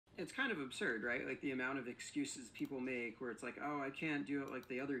it's kind of absurd, right? Like the amount of excuses people make where it's like, oh, I can't do it like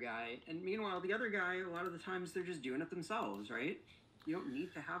the other guy. And meanwhile, the other guy, a lot of the times they're just doing it themselves, right? You don't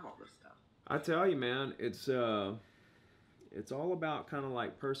need to have all this stuff. I tell you, man, it's all about kind of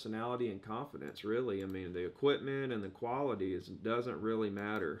like personality and confidence, really. I mean, the equipment and the quality doesn't really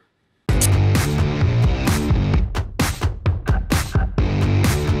matter.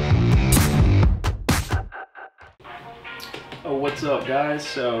 Oh, what's up, guys?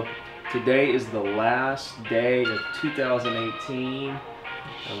 So today is the last day of 2018,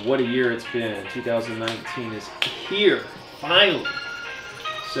 and what a year it's been. 2019 is here, finally.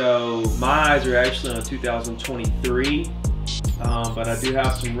 So my eyes are actually on 2023, but I do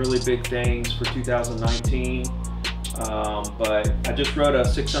have some really big things for 2019. But I just wrote a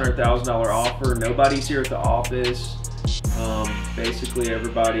 $600,000 offer. Nobody's here at the office. Basically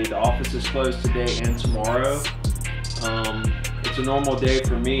the office is closed today and tomorrow. It's a normal day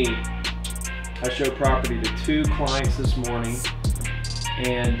for me. I showed property to 2 clients this morning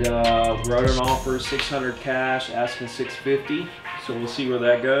and wrote an offer, 600 cash, asking 650. So we'll see where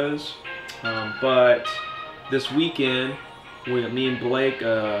that goes. But this weekend, me and Blake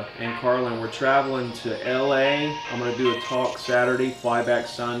and Carlin, we're traveling to LA. I'm gonna do a talk Saturday, fly back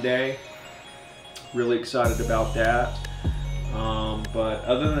Sunday. Really excited about that. But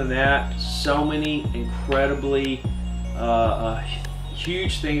other than that, so many incredibly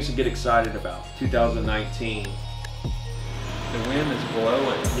huge things to get excited about. 2019. The wind is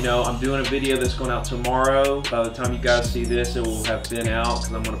blowing. You know, I'm doing a video that's going out tomorrow. By the time you guys see this, it will have been out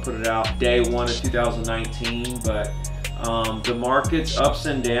because I'm going to put it out day 1 of 2019. But the market's ups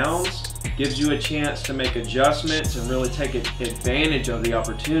and downs gives you a chance to make adjustments and really take advantage of the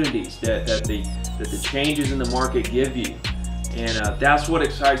opportunities that the changes in the market give you. And that's what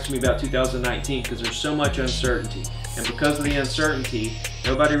excites me about 2019, because there's so much uncertainty. And because of the uncertainty,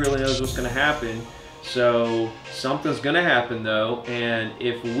 nobody really knows what's going to happen. So something's going to happen though. And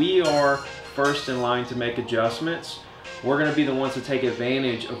if we are first in line to make adjustments, we're going to be the ones to take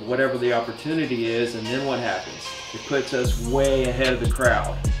advantage of whatever the opportunity is. And then what happens? It puts us way ahead of the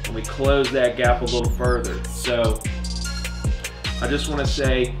crowd and we close that gap a little further. So I just want to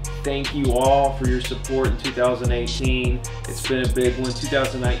say thank you all for your support in 2018. It's been a big one.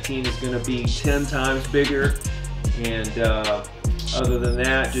 2019 is going to be 10 times bigger. And other than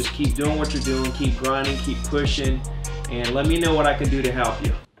that, just keep doing what you're doing, keep grinding, keep pushing, and let me know what I can do to help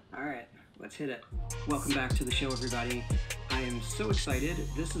you. All right, let's hit it. Welcome back to the show, everybody. I am so excited.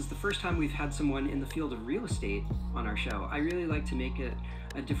 This is the first time we've had someone in the field of real estate on our show. I really like to make it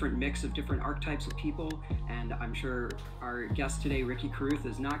a different mix of different archetypes of people, and I'm sure our guest today, Ricky Carruth,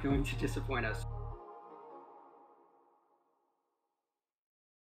 is not going to disappoint us.